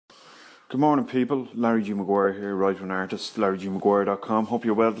Good morning, people. Larry G. Maguire here, writer and artist, larrygmaguire.com. Hope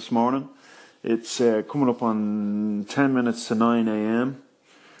you're well this morning. It's coming up on 10 minutes to 9 a.m.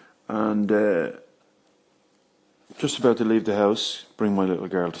 and just about to leave the house, bring my little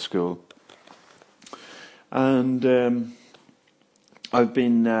girl to school. And I've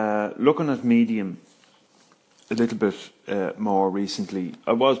been looking at Medium a little bit more recently.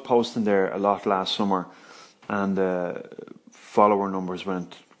 I was posting there a lot last summer, and follower numbers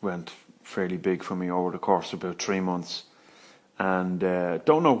went fairly big for me over the course of about 3 months, and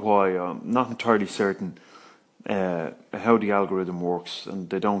don't know why. I'm not entirely certain how the algorithm works, and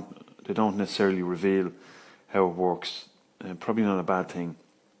they don't necessarily reveal how it works. Probably not a bad thing,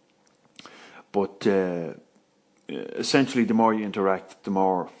 but essentially, the more you interact, the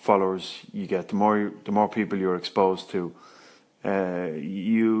more followers you get, the more people you're exposed to.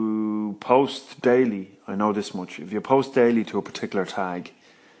 You post daily. I know this much: if you post daily to a particular tag,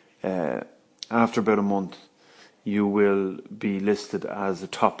 after about a month, you will be listed as a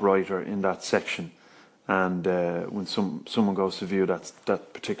top writer in that section, and when someone goes to view that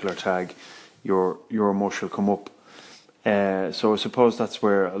particular tag, your mush will come up. So I suppose that's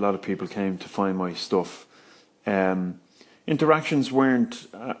where a lot of people came to find my stuff. Interactions weren't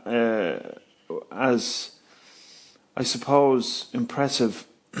as, I suppose, impressive.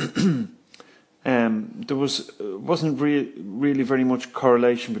 There wasn't really very much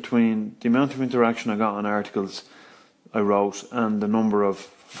correlation between the amount of interaction I got on articles I wrote and the number of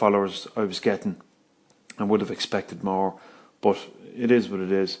followers I was getting. I would have expected more, but it is what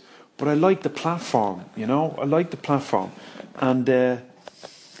it is. But I like the platform, I like the platform. And there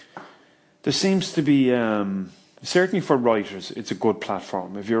seems to be, certainly for writers, it's a good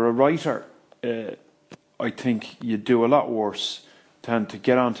platform. If you're a writer, I think you do a lot worse than to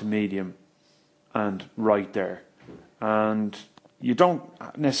get onto Medium and write there. And you don't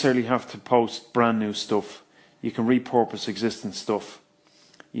necessarily have to post brand new stuff. You can repurpose existing stuff.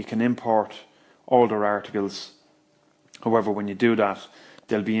 You can import older articles. However, when you do that,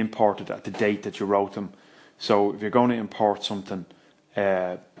 they'll be imported at the date that you wrote them. So if you're going to import something,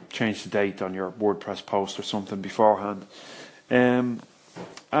 change the date on your WordPress post or something beforehand.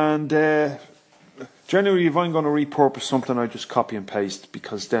 Generally, if I'm going to repurpose something, I just copy and paste,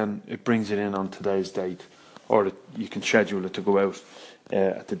 because then it brings it in on today's date, or you can schedule it to go out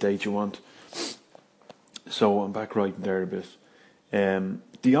at the date you want. So I'm back writing there a bit.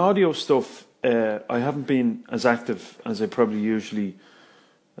 The audio stuff, I haven't been as active as I usually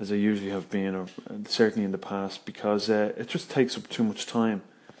have been, or certainly in the past, because it just takes up too much time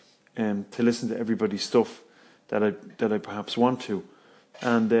to listen to everybody's stuff that I perhaps want to.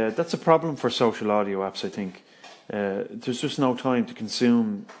 And that's a problem for social audio apps, I think. There's just no time to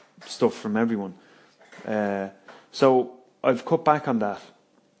consume stuff from everyone. So I've cut back on that.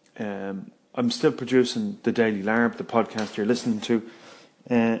 I'm still producing the Daily Larb, the podcast you're listening to,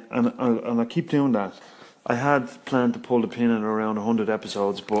 and I keep doing that. I had planned to pull the pin in around 100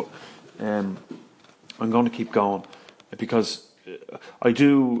 episodes, but I'm going to keep going, because I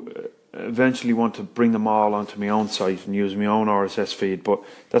do eventually want to bring them all onto my own site and use my own RSS feed, but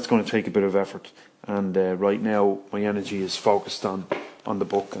that's going to take a bit of effort. And right now, my energy is focused on the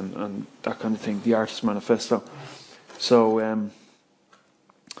book and that kind of thing, the Artist Manifesto. So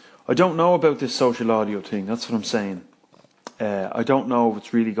I don't know about this social audio thing. That's what I'm saying. I don't know if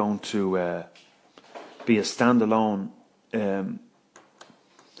it's really going to be a standalone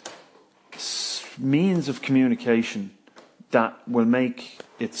means of communication that will make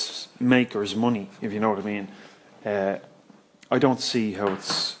its makers money, if you know what I mean. I don't see how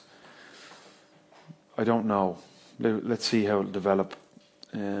it's... I don't know. Let's see how it'll develop.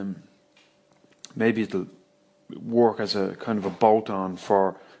 Maybe it'll work as a kind of a bolt-on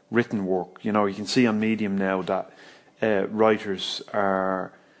for written work. You can see on Medium now that writers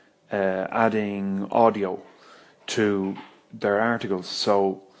are adding audio to their articles.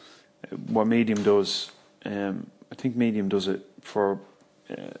 So what Medium does, I think Medium does it for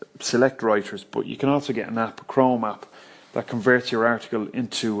select writers, but you can also get an app, a Chrome app, that converts your article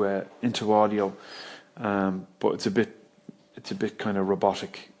into audio. But it's a bit kind of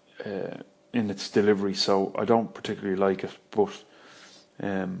robotic in its delivery, so I don't particularly like it. But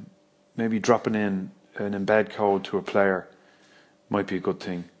maybe dropping in an embed code to a player might be a good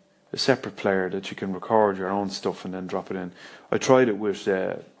thing. A separate player that you can record your own stuff and then drop it in. I tried it with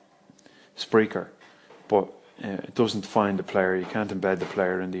Spreaker, but it doesn't find the player. You can't embed the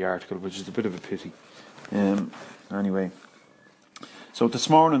player in the article, which is a bit of a pity. Anyway, so this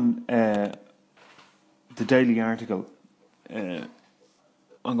morning, the daily article,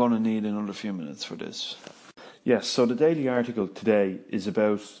 I'm going to need another few minutes for this. Yes, so the daily article today is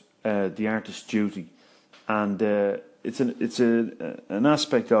about the artist's duty, and it's an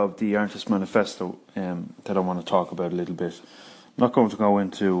aspect of the Artist Manifesto that I want to talk about a little bit. I'm not going to go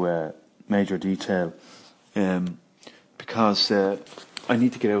into major detail because I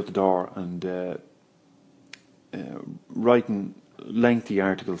need to get out the door, and writing lengthy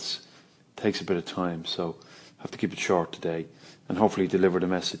articles takes a bit of time, so I have to keep it short today and hopefully deliver the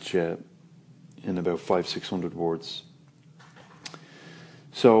message in about 500-600 words.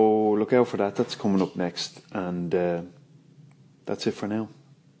 So look out for that. That's coming up next, and that's it for now.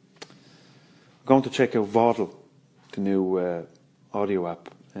 I'm going to check out Vaudel, the new audio app.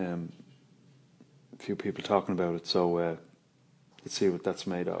 A few people talking about it, so let's see what that's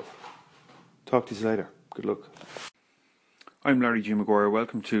made of. Talk to you later. Good luck. I'm Larry G. Maguire.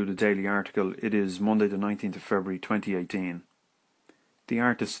 Welcome to the Daily Article. It is Monday the 19th of February 2018. The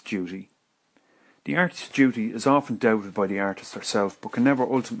Artist's Duty. The artist's duty is often doubted by the artist herself, but can never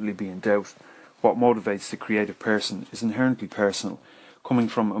ultimately be in doubt. What motivates the creative person is inherently personal, coming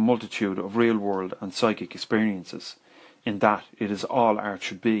from a multitude of real-world and psychic experiences, in that it is all art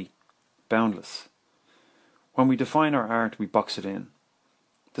should be, boundless. When we define our art, we box it in.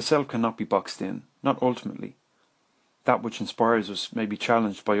 The self cannot be boxed in, not ultimately. That which inspires us may be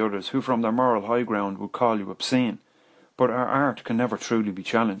challenged by others who from their moral high ground would call you obscene, but our art can never truly be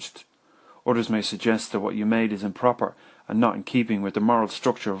challenged. Others may suggest that what you made is improper and not in keeping with the moral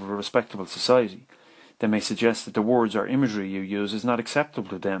structure of a respectable society. They may suggest that the words or imagery you use is not acceptable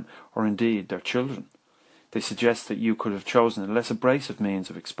to them, or indeed their children. They suggest that you could have chosen a less abrasive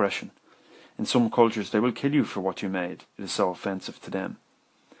means of expression. In some cultures they will kill you for what you made. It is so offensive to them.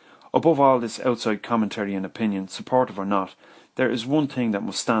 Above all this outside commentary and opinion, supportive or not, there is one thing that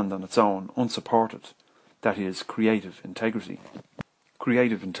must stand on its own, unsupported. That is creative integrity.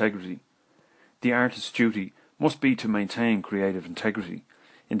 Creative integrity. The artist's duty must be to maintain creative integrity.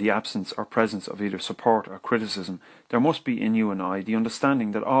 In the absence or presence of either support or criticism, there must be in you and I the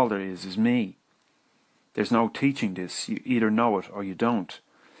understanding that all there is me. There's no teaching this. You either know it or you don't.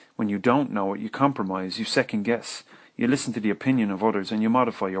 When you don't know it, you compromise, you second guess, you listen to the opinion of others and you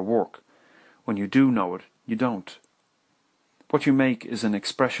modify your work. When you do know it, you don't. What you make is an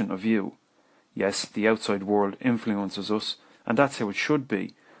expression of you. Yes, the outside world influences us, and that's how it should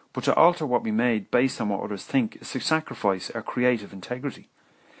be. But to alter what we made based on what others think is to sacrifice our creative integrity.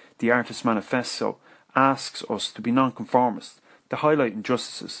 The Artist Manifesto asks us to be nonconformists, to highlight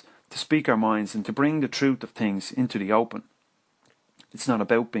injustices, to speak our minds and to bring the truth of things into the open. It's not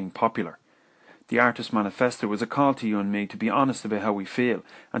about being popular. The Artist Manifesto is a call to you and me to be honest about how we feel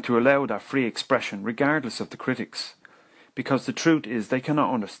and to allow that free expression regardless of the critics. Because the truth is they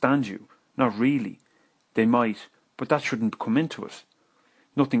cannot understand you, not really. They might, but that shouldn't come into it.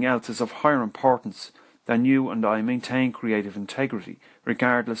 Nothing else is of higher importance than you and I maintain creative integrity,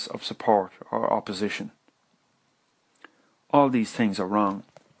 regardless of support or opposition. All these things are wrong.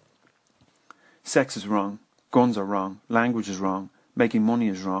 Sex is wrong, guns are wrong, language is wrong, making money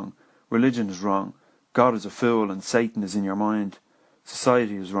is wrong, religion is wrong, God is a fool and Satan is in your mind,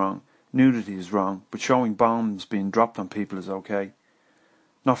 society is wrong, nudity is wrong, but showing bombs being dropped on people is okay.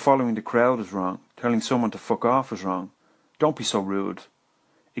 Not following the crowd is wrong, telling someone to fuck off is wrong, don't be so rude.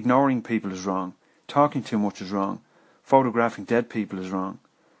 Ignoring people is wrong. Talking too much is wrong. Photographing dead people is wrong.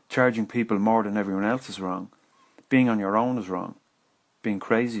 Charging people more than everyone else is wrong. Being on your own is wrong. Being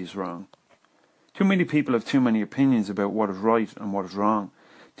crazy is wrong. Too many people have too many opinions about what is right and what is wrong.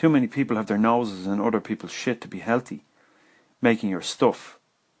 Too many people have their noses in other people's shit to be healthy. Making your stuff.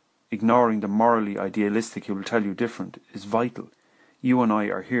 Ignoring the morally idealistic who will tell you different is vital. You and I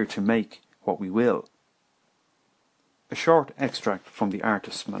are here to make what we will. A short extract from the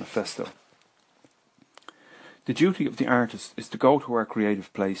Artist's Manifesto. The duty of the artist is to go to our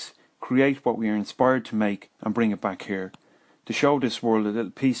creative place, create what we are inspired to make and bring it back here, to show this world a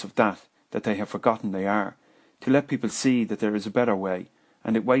little piece of that they have forgotten they are, to let people see that there is a better way,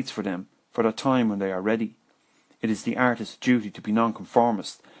 and it waits for them, for the time when they are ready. It is the artist's duty to be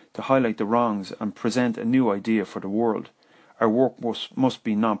nonconformist, to highlight the wrongs and present a new idea for the world. Our work must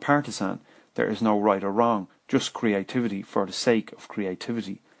be non-partisan. There is no right or wrong, just creativity for the sake of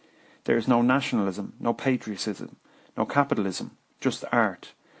creativity. There is no nationalism, no patriotism, no capitalism, just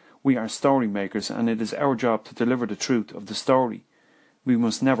art. We are story makers, and it is our job to deliver the truth of the story. We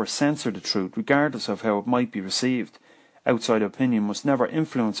must never censor the truth, regardless of how it might be received. Outside opinion must never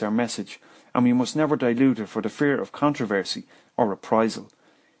influence our message, and we must never dilute it for the fear of controversy or reprisal.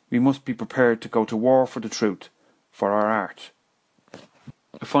 We must be prepared to go to war for the truth, for our art.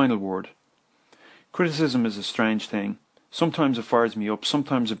 A final word. Criticism is a strange thing. Sometimes it fires me up,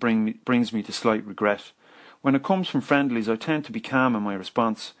 sometimes it brings me to slight regret. When it comes from friendlies, I tend to be calm in my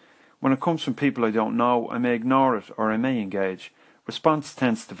response. When it comes from people I don't know, I may ignore it or I may engage. Response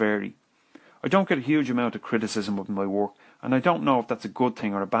tends to vary. I don't get a huge amount of criticism of my work, and I don't know if that's a good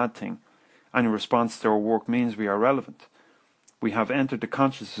thing or a bad thing. Any response to our work means we are relevant. We have entered the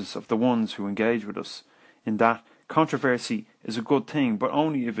consciousness of the ones who engage with us. In that, controversy is a good thing, but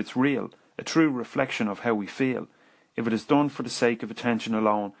only if it's real, a true reflection of how we feel. If it is done for the sake of attention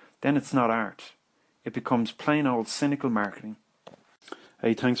alone, then it's not art. It becomes plain old cynical marketing.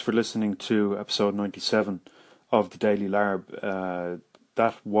 Hey, thanks for listening to episode 97 of the Daily Larb.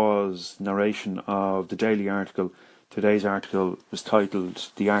 That was narration of the daily article. Today's article was titled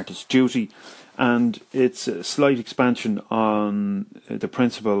The Artist's Duty, and it's a slight expansion on the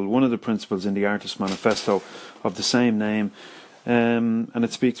principle, one of the principles in the Artist's Manifesto of the same name, and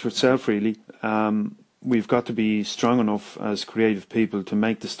it speaks for itself really. We've got to be strong enough as creative people to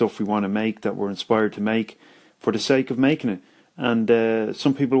make the stuff we want to make, that we're inspired to make, for the sake of making it. And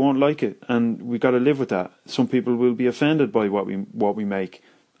some people won't like it, and we've got to live with that. Some people will be offended by what we make,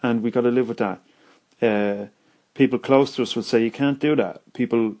 and we've got to live with that. People close to us will say you can't do that.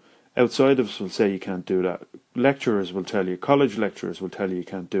 People outside of us will say you can't do that. Lecturers will tell you, college lecturers will tell you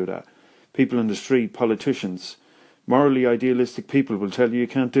can't do that. People in the street, politicians, morally idealistic people will tell you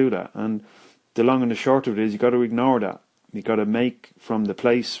can't do that. And the long and the short of it is, you've got to ignore that. You've got to make from the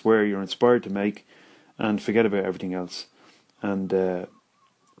place where you're inspired to make, and forget about everything else. And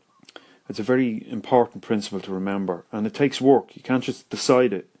it's a very important principle to remember. And it takes work. You can't just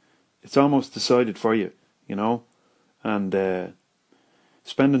decide it. It's almost decided for you, you know. And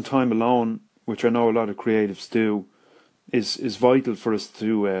spending time alone, which I know a lot of creatives do, is vital for us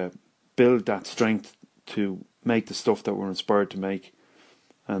to build that strength to make the stuff that we're inspired to make.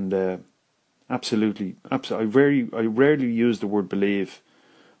 And absolutely. I rarely use the word believe,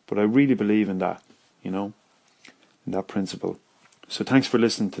 but I really believe in that, you know, in that principle. So thanks for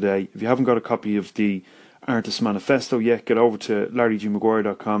listening today. If you haven't got a copy of the Artist's Manifesto yet, get over to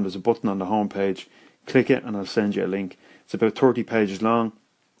larrygmaguire.com. There's a button on the homepage. Click it and I'll send you a link. It's about 30 pages long.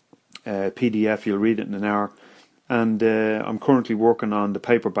 PDF, you'll read it in an hour. And I'm currently working on the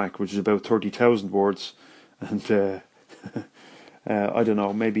paperback, which is about 30,000 words. And I don't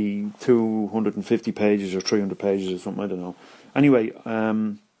know, maybe 250 pages or 300 pages or something, I don't know. Anyway,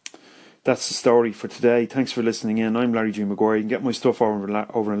 that's the story for today. Thanks for listening in. I'm Larry G. Maguire. You can get my stuff over on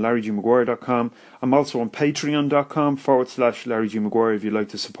larrygmaguire.com. I'm also on patreon.com/Larry G. Maguire if you'd like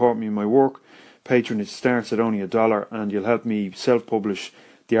to support me in my work. Patronage starts at only $1, and you'll help me self-publish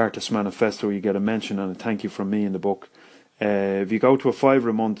the Artist's Manifesto. You get a mention and a thank you from me in the book. If you go to a $5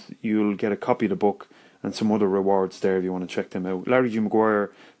 a month, you'll get a copy of the book and some other rewards there if you want to check them out.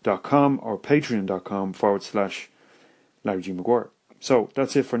 larrygmaguire.com or patreon.com/Larry G. Maguire. So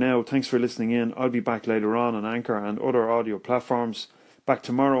that's it for now. Thanks for listening in. I'll be back later on Anchor and other audio platforms. Back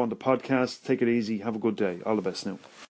tomorrow on the podcast. Take it easy. Have a good day. All the best now.